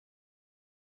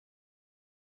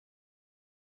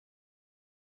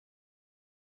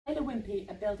Taylor Wimpey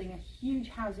are building a huge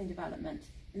housing development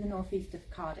in the northeast of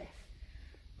Cardiff,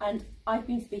 and I've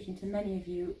been speaking to many of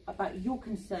you about your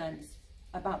concerns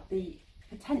about the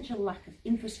potential lack of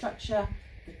infrastructure,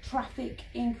 the traffic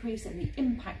increase and the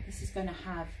impact this is going to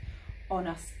have on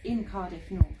us in Cardiff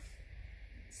North.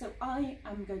 So I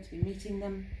am going to be meeting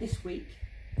them this week.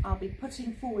 I'll be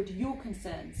putting forward your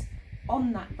concerns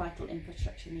on that vital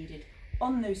infrastructure needed,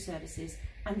 on those services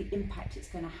and the impact it's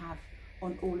going to have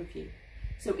on all of you.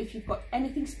 So if you've got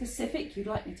anything specific you'd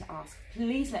like me to ask,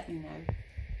 please let me know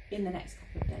in the next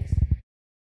couple of days.